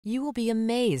You will be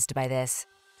amazed by this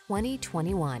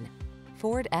 2021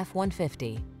 Ford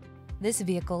F-150. This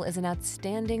vehicle is an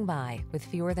outstanding buy with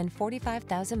fewer than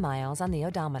 45,000 miles on the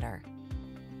odometer.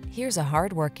 Here's a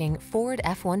hard-working Ford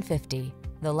F-150,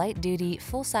 the light-duty,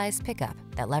 full-size pickup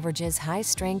that leverages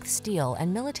high-strength steel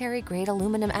and military-grade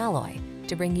aluminum alloy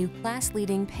to bring you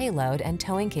class-leading payload and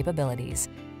towing capabilities.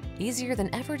 Easier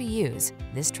than ever to use,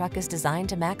 this truck is designed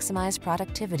to maximize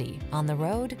productivity on the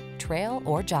road, trail,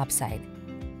 or job site.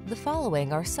 The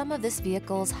following are some of this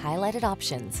vehicle's highlighted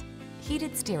options: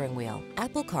 heated steering wheel,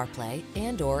 Apple CarPlay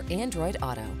and/or Android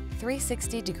Auto,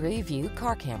 360-degree view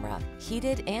car camera,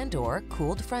 heated and/or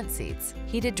cooled front seats,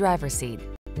 heated driver's seat,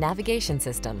 navigation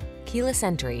system, keyless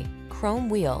entry, chrome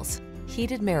wheels,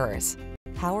 heated mirrors,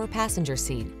 power passenger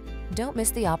seat. Don't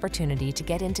miss the opportunity to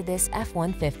get into this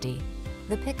F-150,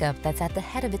 the pickup that's at the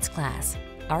head of its class.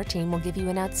 Our team will give you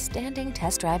an outstanding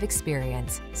test drive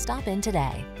experience. Stop in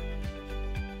today.